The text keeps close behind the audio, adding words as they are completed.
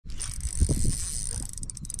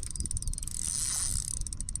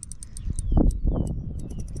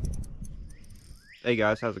Hey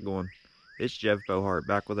guys, how's it going? It's Jeff Bohart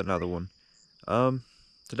back with another one.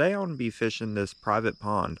 Today I'm going to be fishing this private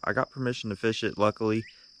pond. I got permission to fish it, luckily.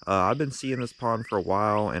 I've been seeing this pond for a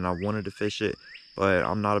while and I wanted to fish it, but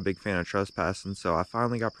I'm not a big fan of trespassing, so I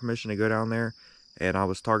finally got permission to go down there, and I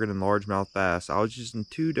was targeting largemouth bass. I was using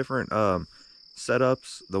two different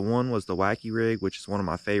setups. The one was the wacky rig, which is one of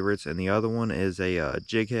my favorites, and the other one is a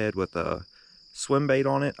jig head with a swim bait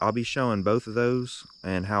on it. I'll be showing both of those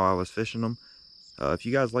and how I was fishing them. If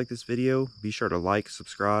you guys like this video, be sure to like,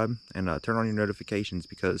 subscribe, and turn on your notifications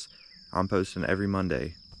because I'm posting every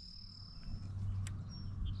Monday.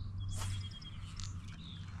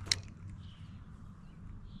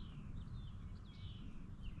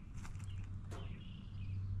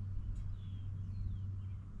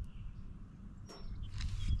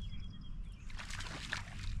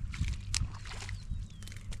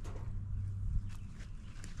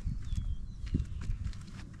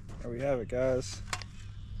 There we have it, guys.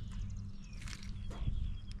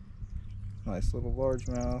 Nice little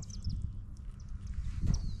largemouth.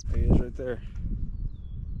 There he is right there.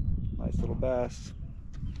 Nice little bass.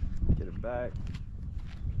 Get it back.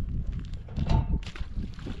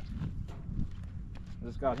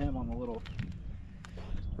 Just got him on the little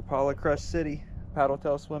Rapala Crush City paddle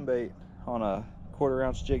tail swim bait on a 1/4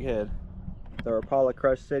 ounce jig head. The Rapala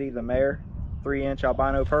Crush City, the mare, 3-inch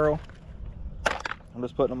albino pearl. I'm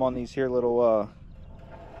just putting them on these here little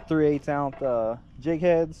 3/8 ounce jig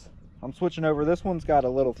heads. I'm switching over. This one's got a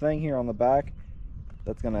little thing here on the back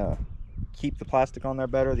that's gonna keep the plastic on there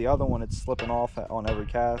better. The other one, it's slipping off on every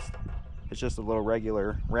cast. It's just a little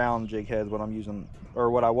regular round jig head, what I'm using, or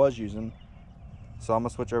what I was using. So I'm gonna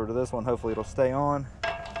switch over to this one. Hopefully it'll stay on.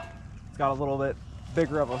 It's got a little bit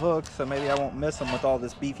bigger of a hook, so maybe I won't miss them with all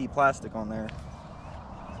this beefy plastic on there.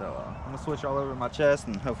 So I'm gonna switch all over my chest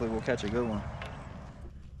and hopefully we'll catch a good one.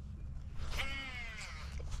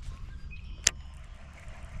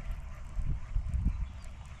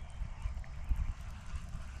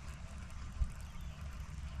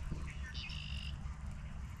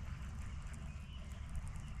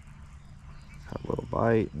 Had a little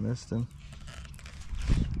bite, missed him.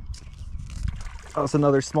 Oh, it's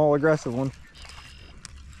another small aggressive one.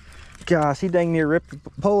 Gosh, he dang near ripped the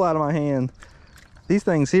pole out of my hand. These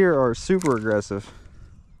things here are super aggressive.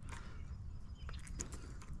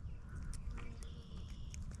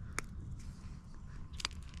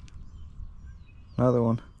 Another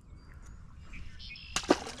one.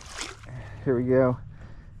 Here we go.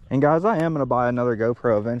 And guys, I am gonna buy another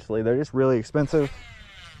GoPro eventually. They're just really expensive,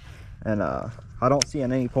 and I don't see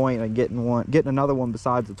any point in getting another one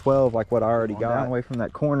besides the 12 like what I already got. Away from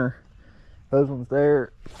that corner, those ones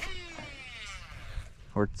there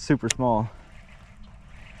are super small.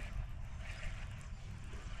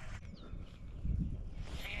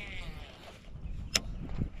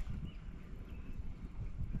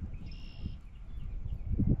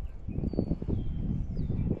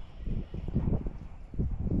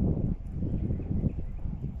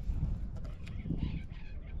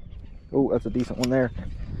 Oh, that's a decent one there.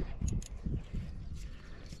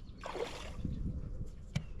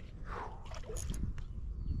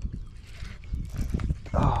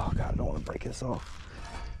 Oh God, I don't want to break this off.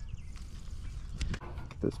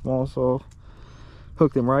 This small saw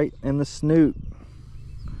hooked him right in the snoot.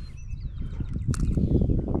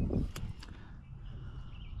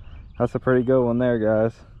 That's a pretty good one there,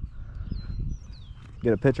 guys.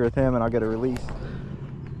 Get a picture with him and I'll get a release.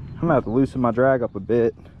 I'm gonna have to loosen my drag up a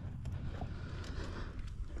bit.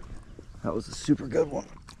 That was a super good one.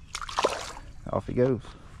 Off he goes.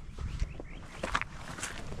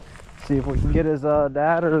 See if we can get his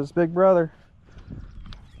dad or his big brother.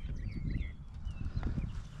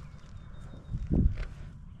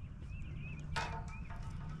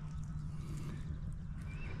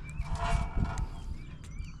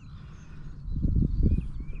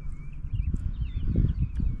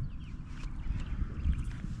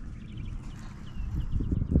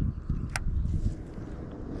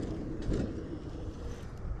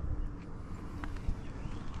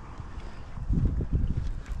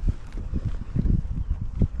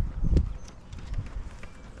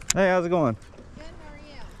 Hey, how's it going? Good, how are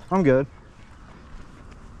you? I'm good.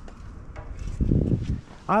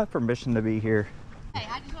 I have permission to be here. Hey,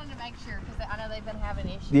 I just wanted to make sure because I know they've been having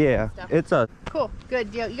issues. Yeah, and stuff. it's a... Cool,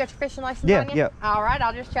 good. You got your fishing license Yeah, on you? yeah. All right,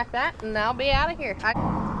 I'll just check that and I'll be out of here.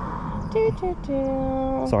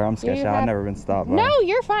 Sorry, I'm sketched out. I've never been stopped by. No,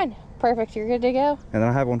 you're fine. Perfect, you're good to go. And then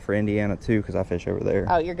I have one for Indiana too because I fish over there.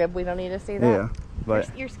 Oh, you're good. We don't need to see that. Yeah.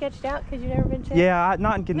 But you're sketched out because you've never been checked? yeah,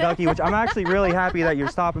 not in Kentucky, which I'm actually really happy that you're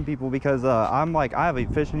stopping people because I'm like, I have a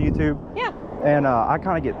fishing YouTube. Yeah. And I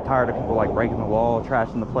kind of get tired of people like breaking the law,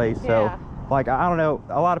 trashing the place. Yeah. So like, I don't know,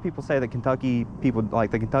 a lot of people say that Kentucky people,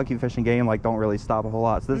 like the Kentucky fishing game, like don't really stop a whole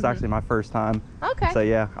lot. So this is actually my first time. Okay. So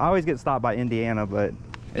yeah, I always get stopped by Indiana, but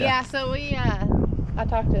yeah, so we I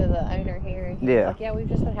talked to the owner here, and he's like, yeah, we've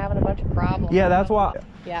just been having a bunch of problems. Yeah, that's why.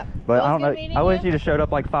 Yeah. But I don't know, I wish you'd have showed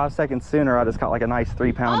up like 5 seconds sooner. I just caught like a nice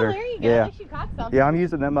 3-pounder. Oh, there you go. Yeah. At least you caught something. Yeah, I'm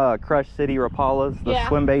using them Crush City Rapalas, the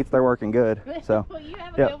swim baits. They're working good. So well, you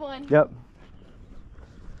have a good one. Yep.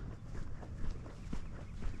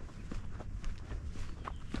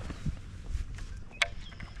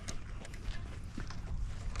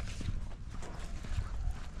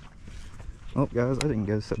 Oh, guys, I didn't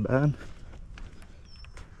go so bad.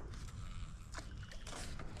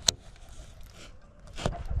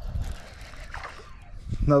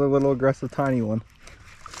 Another little aggressive tiny one.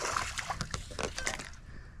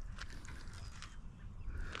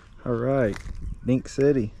 All right, Dink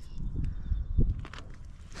City.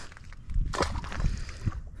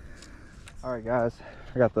 All right, guys,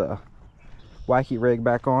 I got the wacky rig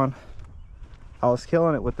back on. I was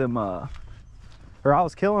killing it with them, I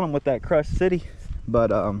was killing them with that Crush City,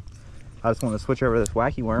 but I just want to switch over to this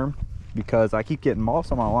wacky worm because I keep getting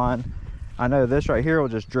moss on my line. I know this right here will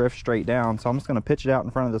just drift straight down, so I'm just going to pitch it out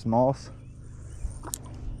in front of this moss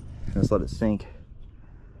and just let it sink.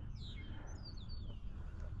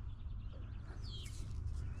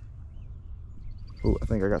 Oh, I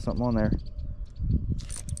think I got something on there.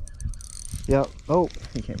 Yep. Oh,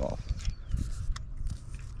 he came off.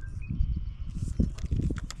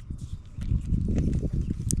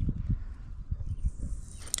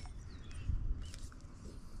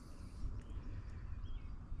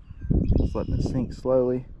 Just letting it sink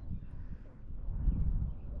slowly.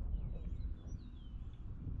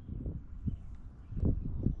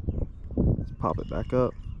 Let's pop it back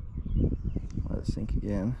up. Let it sink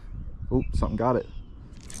again. Oh, something got it.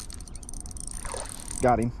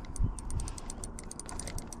 Got him.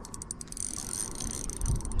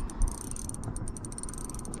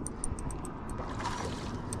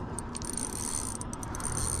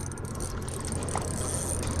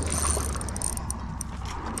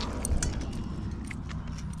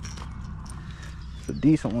 It's a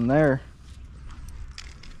decent one there.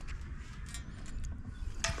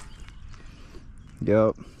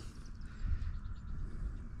 Yep.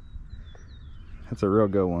 That's a real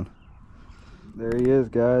good one. There he is,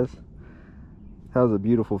 guys. That was a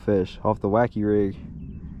beautiful fish off the wacky rig.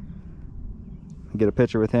 Get a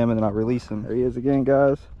picture with him and then I'll release him. There he is again,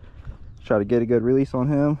 guys. Try to get a good release on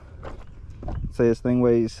him. Say this thing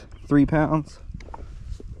weighs 3 pounds.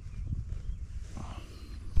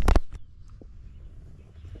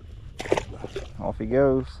 Off he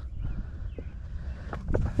goes.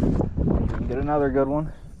 Get another good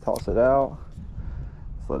one. Toss it out.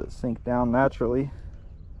 Just let it sink down naturally.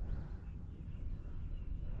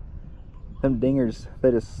 Them dingers, they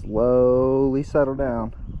just slowly settle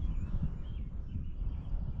down.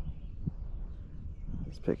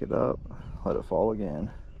 Let's pick it up, let it fall again.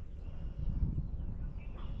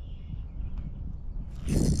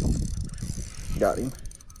 Got him.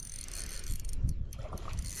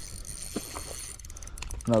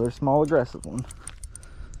 Another small aggressive one.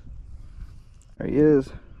 There he is.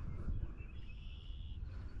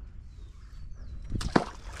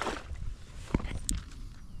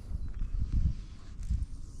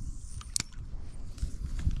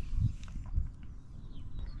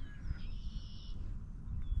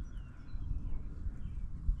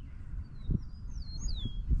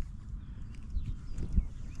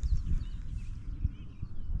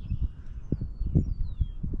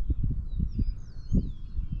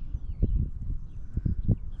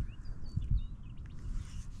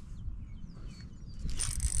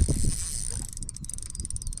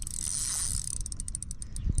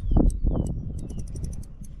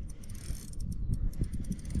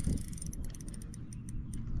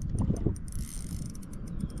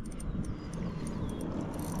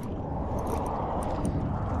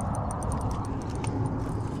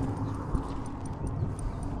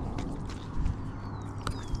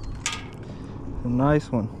 A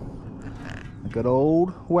nice one. A good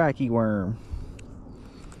old wacky worm.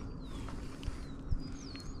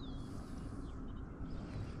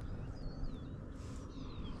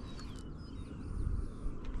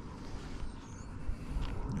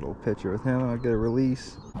 A little picture with him, I'll get a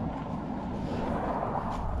release.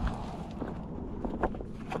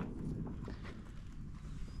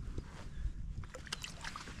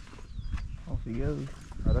 Off he goes.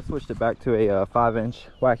 All right, I switched it back to a 5-inch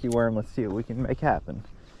wacky worm. Let's see what we can make happen.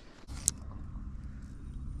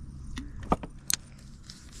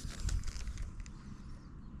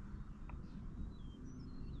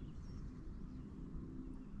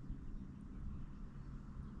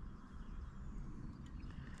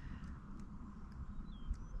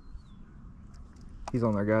 He's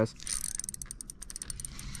on there, guys.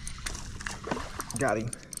 Got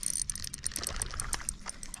him.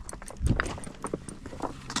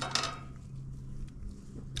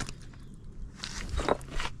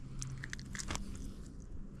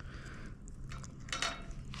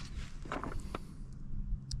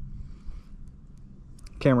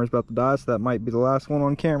 Camera's about to die, so that might be the last one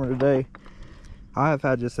on camera today. I have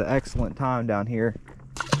had just an excellent time down here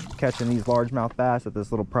catching these largemouth bass at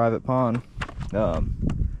this little private pond.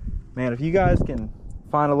 Man, if you guys can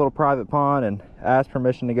find a little private pond and ask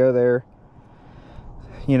permission to go there,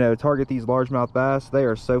 you know, target these largemouth bass. They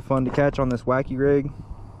are so fun to catch on this wacky rig.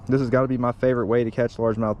 This has got to be my favorite way to catch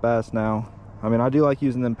largemouth bass now. I mean, I do like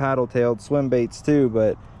using them paddle-tailed swim baits too,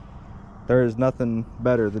 but there is nothing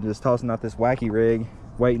better than just tossing out this wacky rig,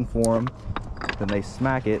 waiting for them, then they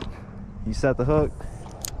smack it, you set the hook.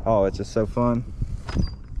 Oh, it's just so fun.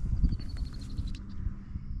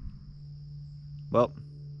 Well,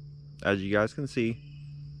 as you guys can see,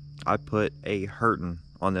 I put a hurtin'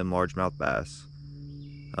 on them largemouth bass.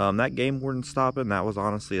 That game warden stopping, that was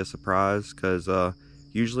honestly a surprise, because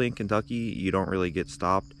usually in Kentucky you don't really get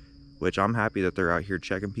stopped, which I'm happy that they're out here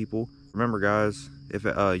checking people. Remember guys, if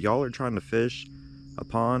y'all are trying to fish a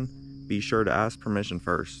pond, be sure to ask permission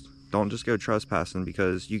first. Don't just go trespassing,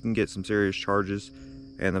 because you can get some serious charges,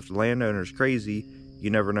 and if the landowner's crazy, you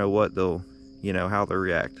never know what they'll, you know, how they'll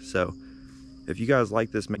react. So if you guys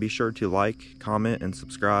like this, be sure to like, comment, and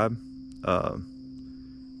subscribe. Turn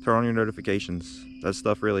on your notifications. That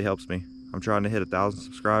stuff really helps me. I'm trying to hit 1,000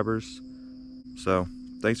 subscribers. So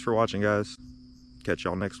thanks for watching, guys. Catch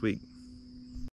y'all next week.